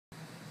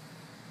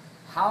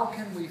how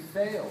can we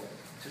fail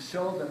to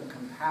show them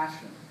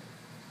compassion?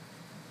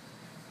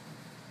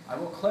 I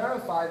will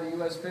clarify the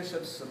U.S.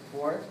 Bishop's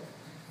support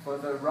for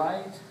the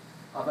right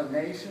of a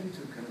nation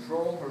to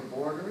control her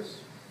borders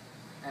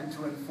and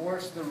to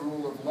enforce the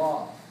rule of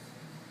law.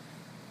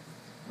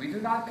 We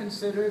do not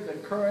consider the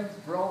current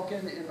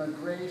broken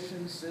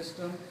immigration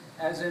system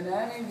as in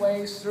any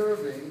way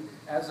serving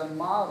as a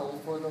model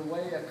for the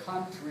way a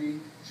country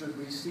should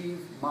receive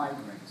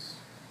migrants.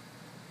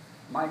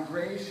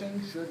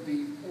 Migration should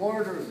be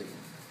orderly,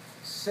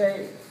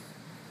 safe,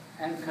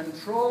 and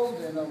controlled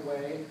in a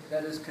way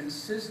that is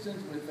consistent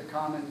with the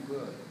common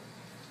good.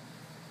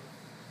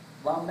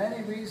 While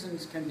many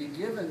reasons can be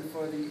given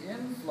for the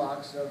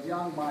influx of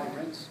young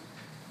migrants,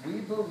 we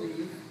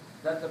believe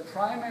that the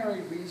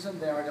primary reason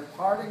they are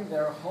departing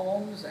their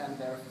homes and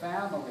their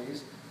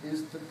families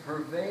is the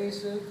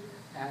pervasive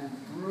and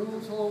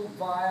brutal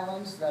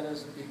violence that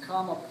has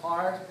become a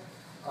part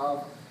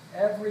of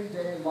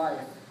everyday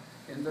life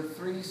in the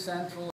three central